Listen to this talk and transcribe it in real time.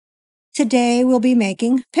Today we'll be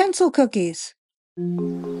making pencil cookies.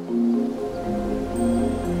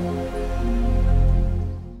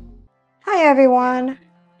 Hi everyone,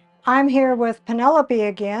 I'm here with Penelope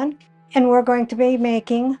again, and we're going to be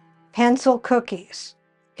making pencil cookies.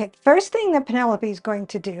 Okay, first thing that Penelope is going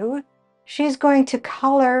to do, she's going to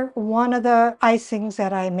color one of the icings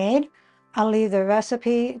that I made. I'll leave the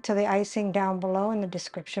recipe to the icing down below in the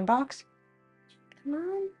description box. Come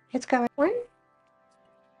on. It's coming. 1,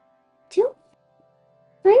 2,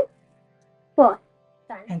 3, 4.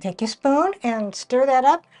 Done. And take your spoon and stir that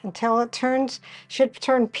up until it should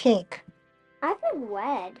turn pink. I think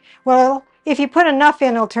red. Well, if you put enough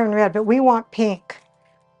in, it'll turn red, but we want pink.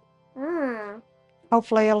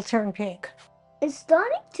 Hopefully it'll turn pink. It's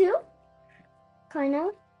starting to. Kind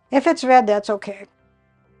of. If it's red, that's okay.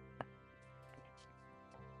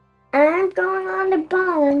 And I'm going on the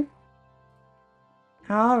bottom.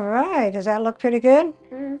 All right, does that look pretty good?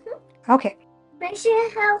 Okay. Make sure you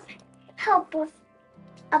have help with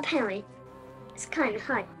a parent. It's kind of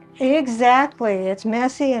hard. Exactly. It's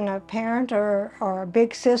messy, and a parent or a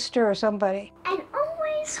big sister or somebody. And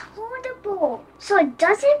always hold the bowl so it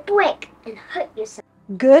doesn't break and hurt yourself.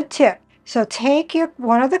 Good tip. So take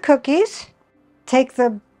one of the cookies, take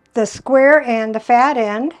the square and the fat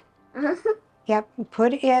end. Yep,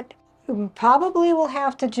 put it, probably will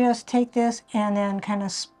have to just take this and then kind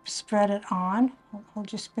of spread it on.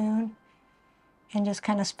 Hold your spoon and just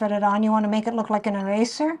kind of spread it on. You want to make it look like an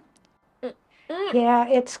eraser? Yeah,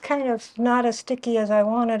 it's kind of not as sticky as I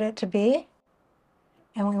wanted it to be.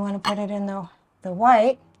 And we want to put it in the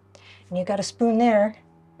white. And you got a spoon there.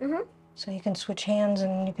 So you can switch hands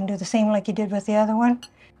and you can do the same like you did with the other one.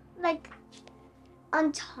 Like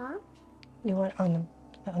on top? You want on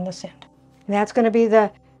this end. And that's going to be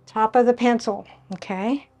the top of the pencil,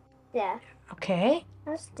 okay? Yeah. Okay.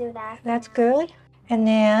 Let's do that. That's good. And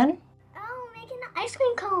then... Oh, making an ice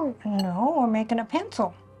cream cone. No, we're making a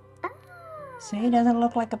pencil. See, doesn't it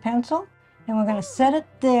look like a pencil? And we're going to set it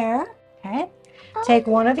there, okay? Take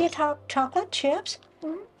one of your chocolate chips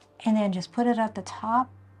and then just put it at the top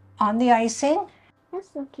on the icing.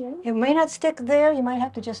 That's so cute. It may not stick there. You might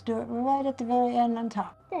have to just do it right at the very end on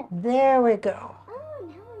top. There we go. Oh,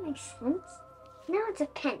 now it makes sense. Now it's a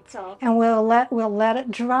pencil. And we'll let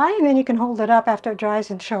it dry, and then you can hold it up after it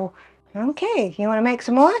dries and show. Okay, you want to make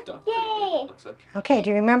some more? Yay! Okay, do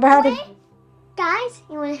you remember how to... Guys,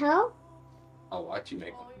 you want to help? I'll watch you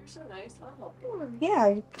make them. Oh, you're so nice. I'll help you.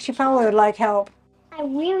 Yeah, she probably would like help. I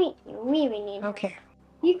really, really need help. Okay.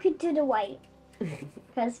 You could do the white,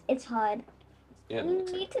 because it's hard. Yeah, You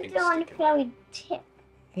need to do on the very tip.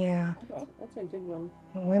 Yeah. Okay, that's a good one.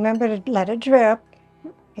 Remember to let it drip.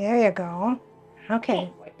 There you go.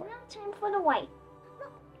 Okay. Now time for the white. No,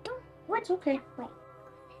 don't. What's okay? Wait.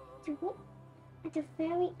 Do it at the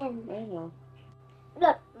very end. I know.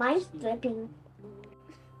 Look, mine's dripping.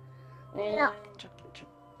 And No.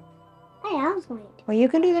 Hey, I was going to. Well, you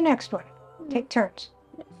can do the next one. Take turns.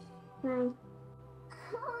 Oh,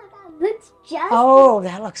 that looks just. Oh,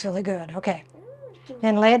 that looks really good. Okay.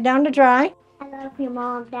 Then lay it down to dry. I love your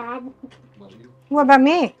mom, Dad. What about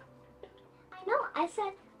me? I know. I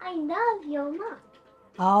said I love your mom.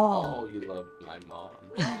 Oh. Oh, you love my mom.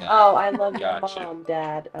 oh, I love Gotcha. your mom,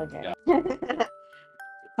 Dad. Okay.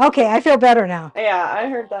 Okay, I feel better now. Yeah, I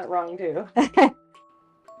heard that wrong too.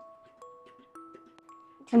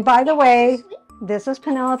 And by the way, this is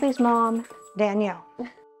Penelope's mom, Danielle.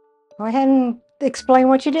 Go ahead and explain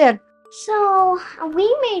what you did. So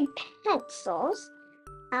we made pencils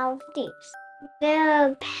out of these.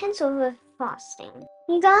 They're pencils with frosting.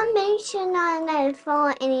 You gotta make sure not to let it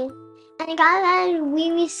fall any, and you gotta let it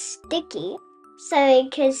really sticky so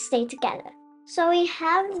it can stay together. So we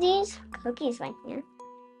have these cookies right here.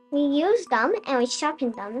 We use them and we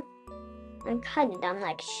sharpen them and cut them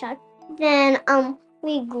like sharp. Then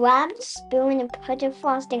we grab the spoon and put the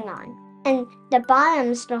frosting on, and the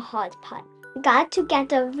bottom's the hard part. You got to get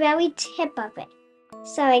the very tip of it,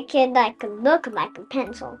 so it can look like a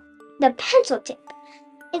pencil. The pencil tip.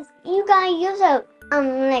 You gotta use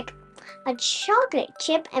a chocolate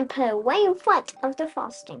chip and put it way in front of the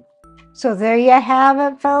frosting. So there you have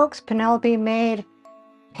it, folks. Penelope made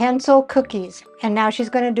pencil cookies, and now she's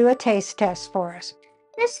going to do a taste test for us.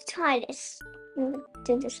 Let's try this.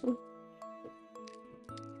 Do this one.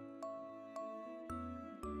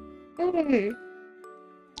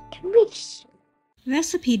 Delicious.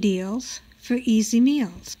 Recipe deals for easy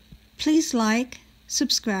meals. Please like,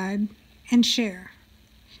 subscribe, and share.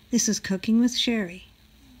 This is Cooking with Sherry.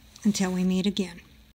 Until we meet again.